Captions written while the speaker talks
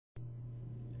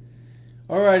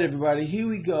All right, everybody, here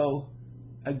we go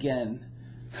again.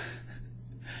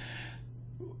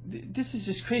 This is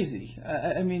just crazy.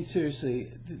 I mean,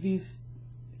 seriously,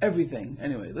 everything.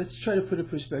 Anyway, let's try to put a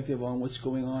perspective on what's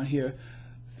going on here.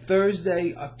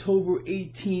 Thursday, October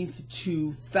 18th,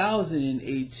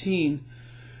 2018.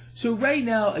 So right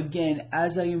now, again,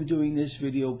 as I am doing this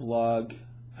video blog,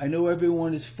 I know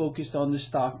everyone is focused on the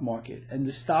stock market, and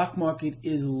the stock market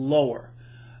is lower.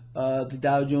 The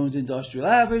Dow Jones Industrial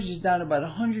Average is down about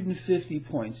 150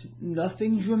 points.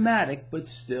 Nothing dramatic, but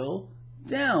still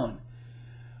down.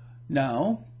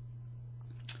 Now,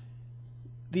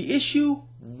 the issue,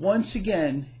 once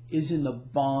again, is in the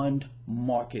bond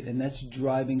market, and that's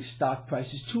driving stock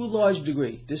prices to a large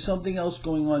degree. There's something else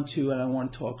going on too, and I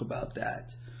want to talk about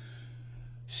that.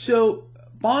 So,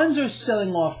 bonds are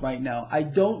selling off right now. I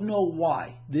don't know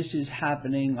why this is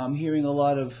happening. I'm hearing a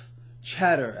lot of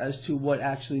chatter as to what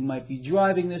actually might be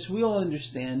driving this. We all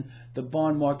understand the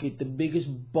bond market, the biggest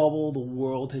bubble the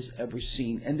world has ever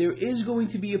seen. And there is going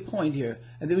to be a point here,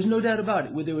 and there is no doubt about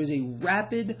it, where there is a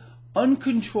rapid,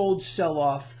 uncontrolled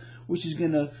sell-off which is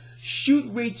going to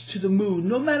shoot rates to the moon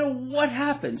no matter what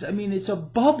happens. I mean, it's a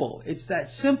bubble. It's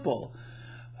that simple.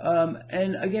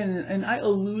 And again, and I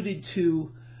alluded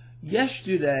to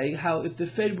yesterday how if the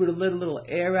Fed were to let a little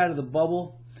air out of the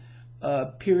bubble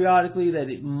periodically, that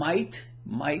it might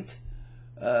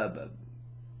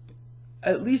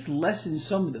at least lessen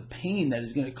some of the pain that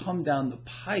is going to come down the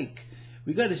pike.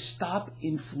 We got to stop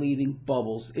inflating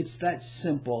bubbles. It's that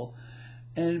simple.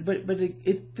 And but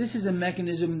this is a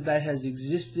mechanism that has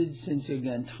existed since,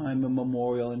 again, time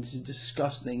immemorial, and it's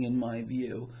disgusting in my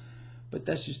view. But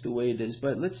that's just the way it is.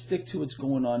 But let's stick to what's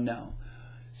going on now.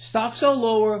 Stocks are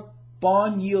lower.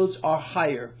 Bond yields are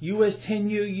higher. U.S.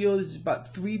 10-year yield is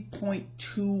about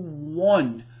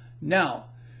 3.21. Now,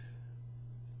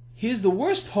 here's the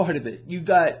worst part of it. You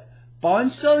got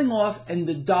bonds selling off and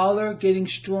the dollar getting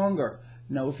stronger.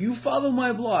 Now, if you follow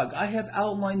my blog, I have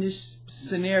outlined this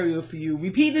scenario for you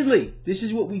repeatedly. This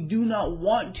is what we do not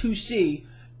want to see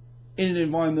in an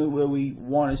environment where we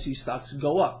want to see stocks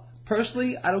go up.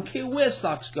 Personally, I don't care where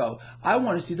stocks go. I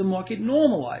want to see the market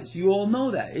normalize. You all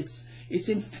know that. It's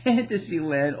in fantasy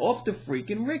land off the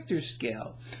freaking Richter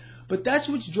scale. But that's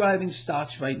what's driving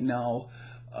stocks right now.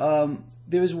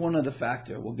 There is one other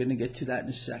factor. We're going to get to that in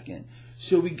a second.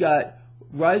 So we got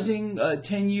rising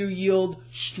 10-year yield,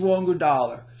 stronger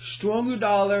dollar. Stronger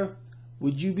dollar,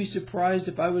 would you be surprised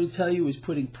if I were to tell you, is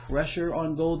putting pressure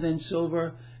on gold and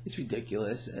silver? It's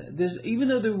ridiculous. Even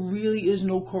though there really is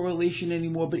no correlation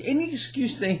anymore, but any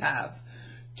excuse they have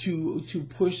to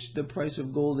push the price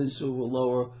of gold and silver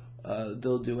lower,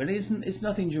 they'll do. And it's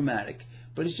nothing dramatic,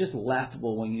 but it's just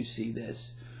laughable when you see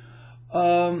this.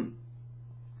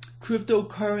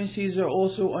 Cryptocurrencies are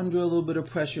also under a little bit of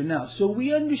pressure now. So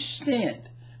we understand,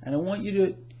 and I want you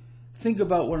to think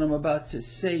about what I'm about to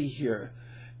say here.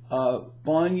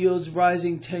 Bond yields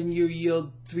rising, 10-year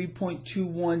yield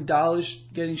 3.21, dollars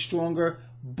getting stronger,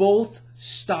 both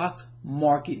stock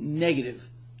market negative.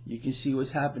 You can see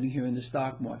what's happening here in the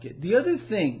stock market. The other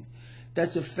thing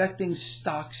that's affecting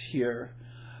stocks here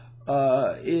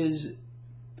is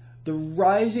the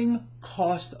rising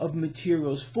cost of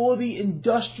materials for the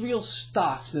industrial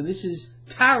stocks. Now, this is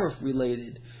tariff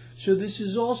related, so this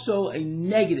is also a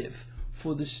negative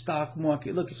for the stock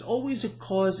market. Look, it's always a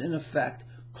cause and effect.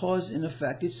 Cause and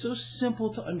effect. It's so simple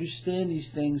to understand these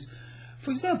things.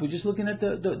 For example, just looking at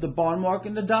the bond market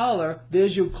and the dollar,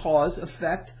 there's your cause,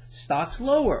 effect, stocks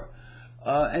lower.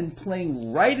 And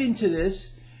playing right into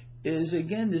this is,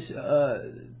 again, this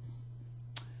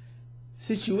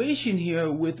situation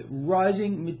here with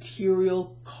rising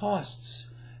material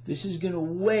costs. This is going to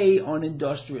weigh on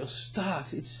industrial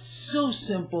stocks. It's so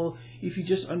simple if you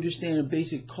just understand a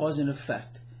basic cause and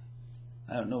effect.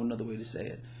 I don't know another way to say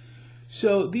it.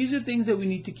 So these are things that we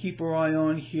need to keep our eye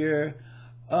on here.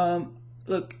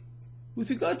 Look, with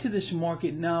regard to this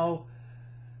market now,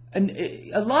 and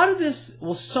a lot of this,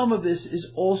 well, some of this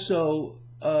is also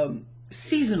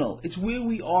seasonal. It's where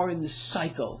we are in the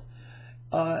cycle.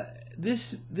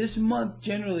 This month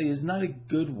generally is not a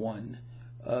good one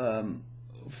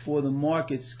for the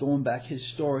markets going back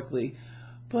historically.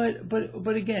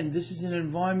 But again, this is an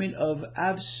environment of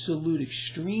absolute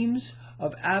extremes,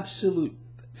 of absolute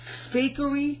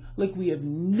fakery like we have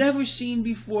never seen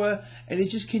before, and it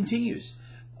just continues.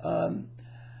 I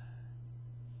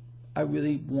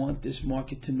really want this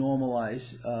market to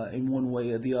normalize in one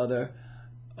way or the other,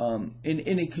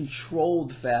 in a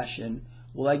controlled fashion.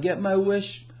 Will I get my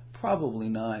wish? Probably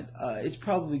not. It's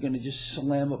probably going to just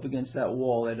slam up against that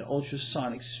wall at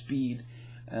ultrasonic speed,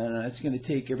 and it's going to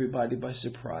take everybody by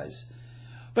surprise.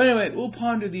 But anyway, we'll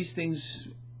ponder these things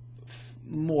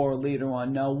more later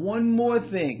on. Now, one more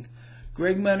thing.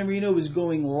 Greg Mannarino is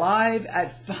going live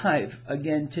at 5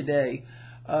 again today.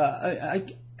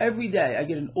 Every day I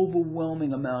get an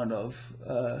overwhelming amount of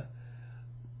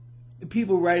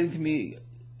people writing to me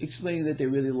explaining that they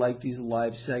really like these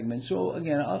live segments. So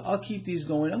again, I'll keep these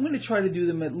going. I'm going to try to do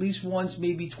them at least once,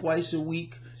 maybe twice a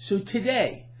week. So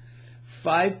today,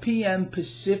 5 p.m.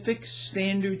 Pacific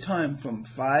Standard Time, from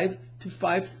 5 to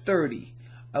 5:30,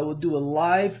 I will do a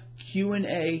live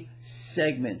Q&A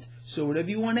segment. So whatever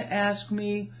you want to ask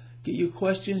me, get your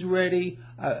questions ready.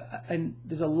 And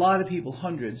there's a lot of people,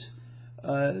 hundreds,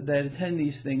 that attend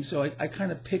these things. So I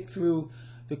kind of pick through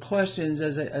the questions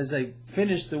as I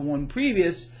finish the one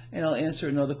previous, and I'll answer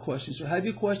another question. So have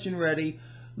your question ready.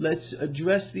 Let's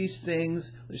address these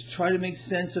things. Let's try to make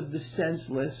sense of the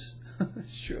senseless.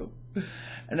 It's true.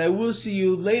 And I will see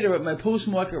you later at my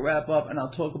post-market wrap-up, and I'll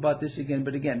talk about this again.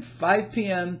 But again, 5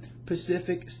 p.m.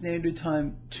 Pacific Standard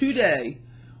Time today,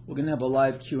 we're going to have a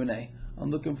live Q&A. I'm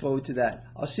looking forward to that.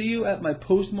 I'll see you at my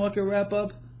post-market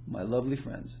wrap-up, my lovely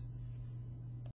friends.